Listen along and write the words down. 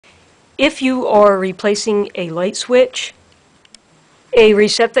If you are replacing a light switch, a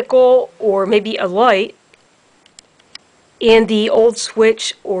receptacle, or maybe a light, and the old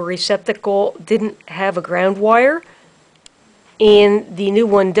switch or receptacle didn't have a ground wire, and the new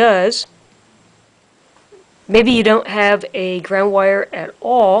one does, maybe you don't have a ground wire at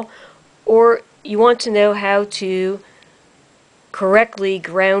all, or you want to know how to correctly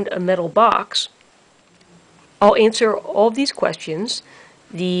ground a metal box. I'll answer all of these questions.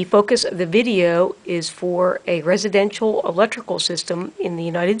 The focus of the video is for a residential electrical system in the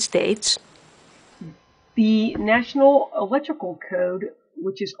United States. The National Electrical Code,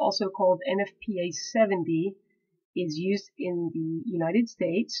 which is also called NFPA 70, is used in the United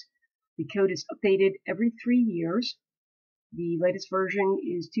States. The code is updated every 3 years. The latest version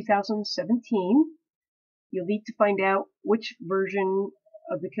is 2017. You'll need to find out which version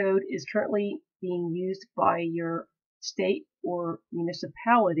of the code is currently being used by your state or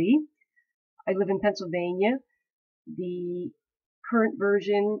municipality. I live in Pennsylvania. The current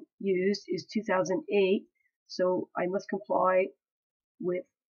version used is 2008, so I must comply with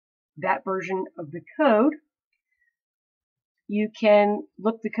that version of the code. You can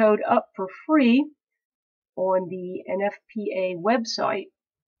look the code up for free on the NFPA website.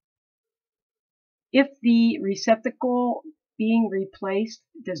 If the receptacle being replaced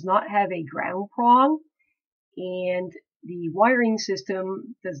does not have a ground prong and the wiring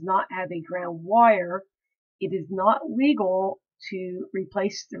system does not have a ground wire, it is not legal to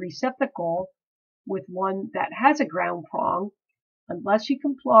replace the receptacle with one that has a ground prong unless you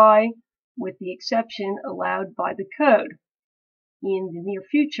comply with the exception allowed by the code. In the near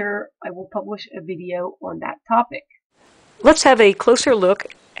future, I will publish a video on that topic. Let's have a closer look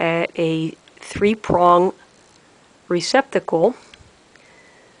at a 3-prong receptacle.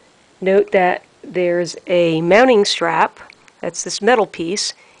 Note that there's a mounting strap, that's this metal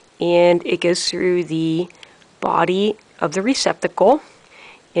piece, and it goes through the body of the receptacle.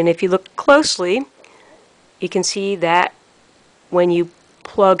 And if you look closely, you can see that when you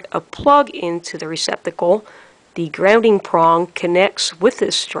plug a plug into the receptacle, the grounding prong connects with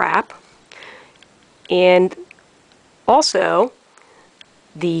this strap, and also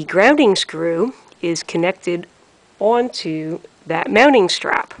the grounding screw is connected onto that mounting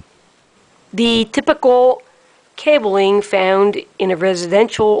strap. The typical cabling found in a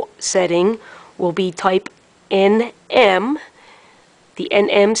residential setting will be type NM. The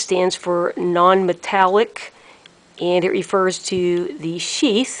NM stands for non-metallic, and it refers to the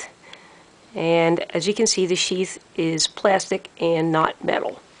sheath. And as you can see, the sheath is plastic and not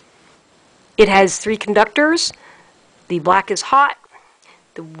metal. It has 3 conductors. The black is hot,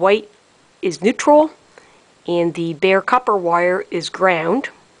 the white is neutral, and the bare copper wire is ground.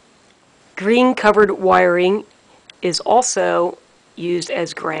 Green covered wiring is also used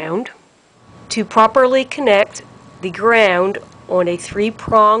as ground. To properly connect the ground on a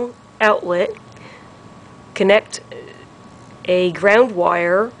 3-prong outlet, connect a ground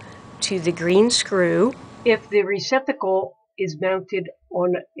wire to the green screw. If the receptacle is mounted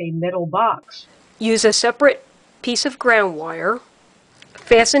on a metal box, use a separate piece of ground wire.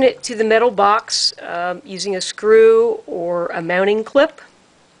 Fasten it to the metal box using a screw or a mounting clip.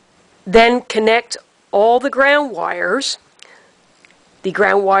 Then connect all the ground wires. The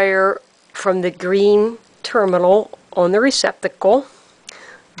ground wire from the green terminal on the receptacle,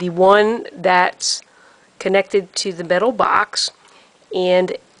 the one that's connected to the metal box,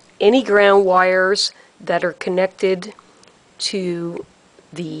 and any ground wires that are connected to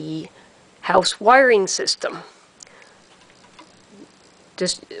the house wiring system.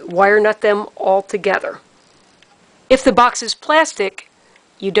 Just wire nut them all together. If the box is plastic,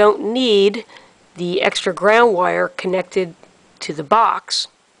 you don't need the extra ground wire connected to the box.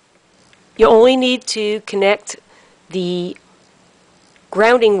 You only need to connect the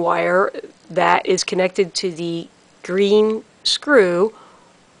grounding wire that is connected to the green screw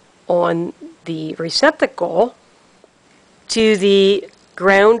on the receptacle to the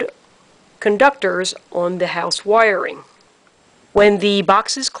ground conductors on the house wiring. When the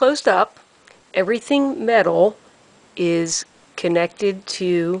box is closed up, everything metal is connected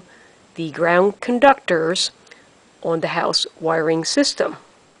to the ground conductors on the house wiring system.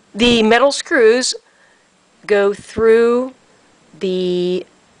 The metal screws go through the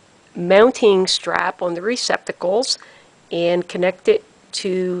mounting strap on the receptacles and connect it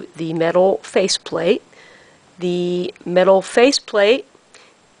to the metal faceplate. The metal faceplate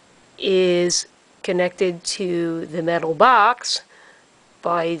is connected to the metal box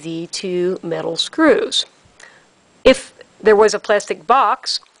by the 2 metal screws. If there was a plastic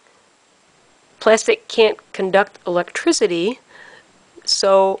box, plastic can't conduct electricity,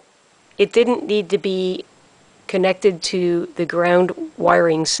 so it didn't need to be connected to the ground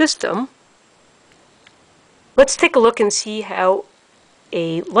wiring system. Let's take a look and see how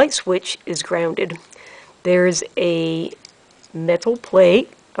a light switch is grounded. There's a metal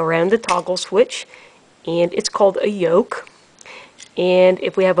plate around the toggle switch, and it's called a yoke. And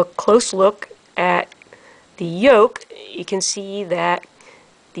if we have a close look at the yoke, you can see that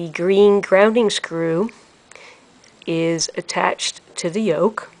the green grounding screw is attached to the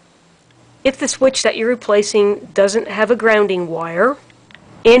yoke. If the switch that you're replacing doesn't have a grounding wire,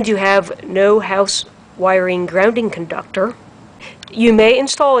 and you have no house wiring grounding conductor, you may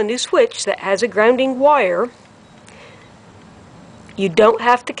install a new switch that has a grounding wire. You don't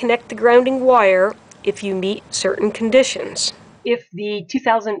have to connect the grounding wire if you meet certain conditions. If the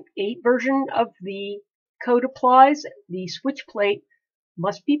 2008 version of the code applies, the switch plate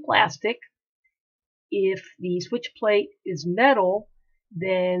must be plastic. If the switch plate is metal,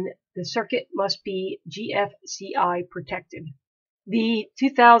 then the circuit must be GFCI protected. The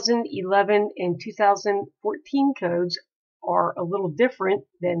 2011 and 2014 codes are a little different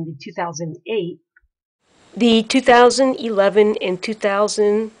than the 2008. The 2011 and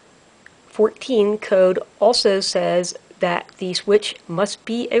 2014 code also says that the switch must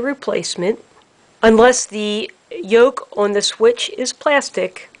be a replacement. Unless the yoke on the switch is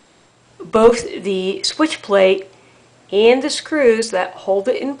plastic, both the switch plate and the screws that hold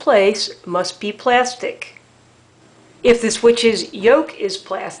it in place must be plastic. If the switch's yoke is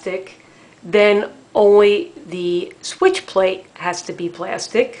plastic, then only the switch plate has to be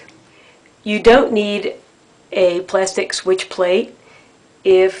plastic. You don't need a plastic switch plate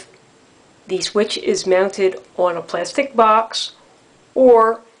if the switch is mounted on a plastic box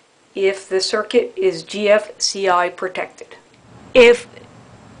or if the circuit is GFCI protected. If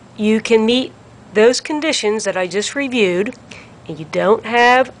you can meet those conditions that I just reviewed, and you don't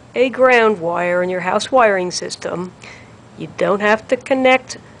have a ground wire in your house wiring system, you don't have to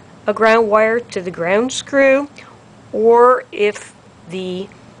connect a ground wire to the ground screw, or if the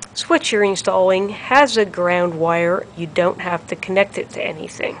switch you're installing has a ground wire, you don't have to connect it to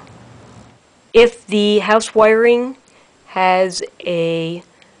anything. If the house wiring has a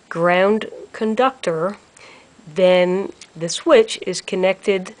ground conductor, then the switch is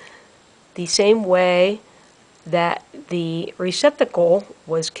connected the same way that the receptacle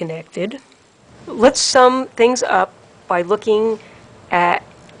was connected. Let's sum things up by looking at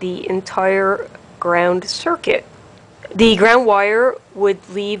the entire ground circuit. The ground wire would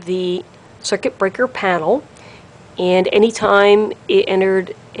leave the circuit breaker panel, and anytime it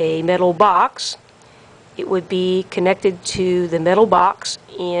entered a metal box, it would be connected to the metal box,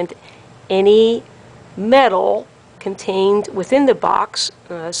 and any metal contained within the box,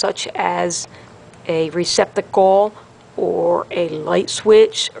 such as a receptacle or a light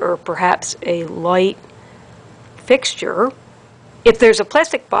switch or perhaps a light fixture. If there's a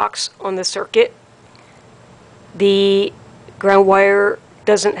plastic box on the circuit, the ground wire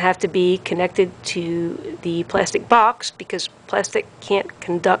doesn't have to be connected to the plastic box because plastic can't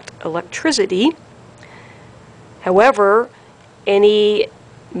conduct electricity. However, any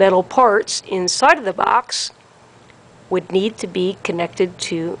metal parts inside of the box would need to be connected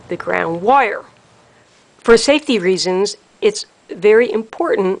to the ground wire. For safety reasons, it's very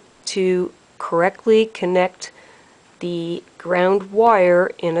important to correctly connect the ground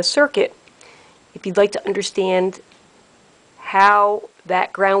wire in a circuit. If you'd like to understand how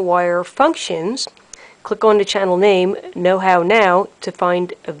that ground wire functions, click on the channel name Know How Now to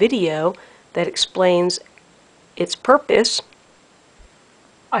find a video that explains its purpose.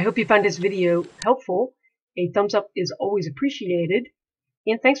 I hope you found this video helpful. A thumbs up is always appreciated,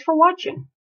 and thanks for watching.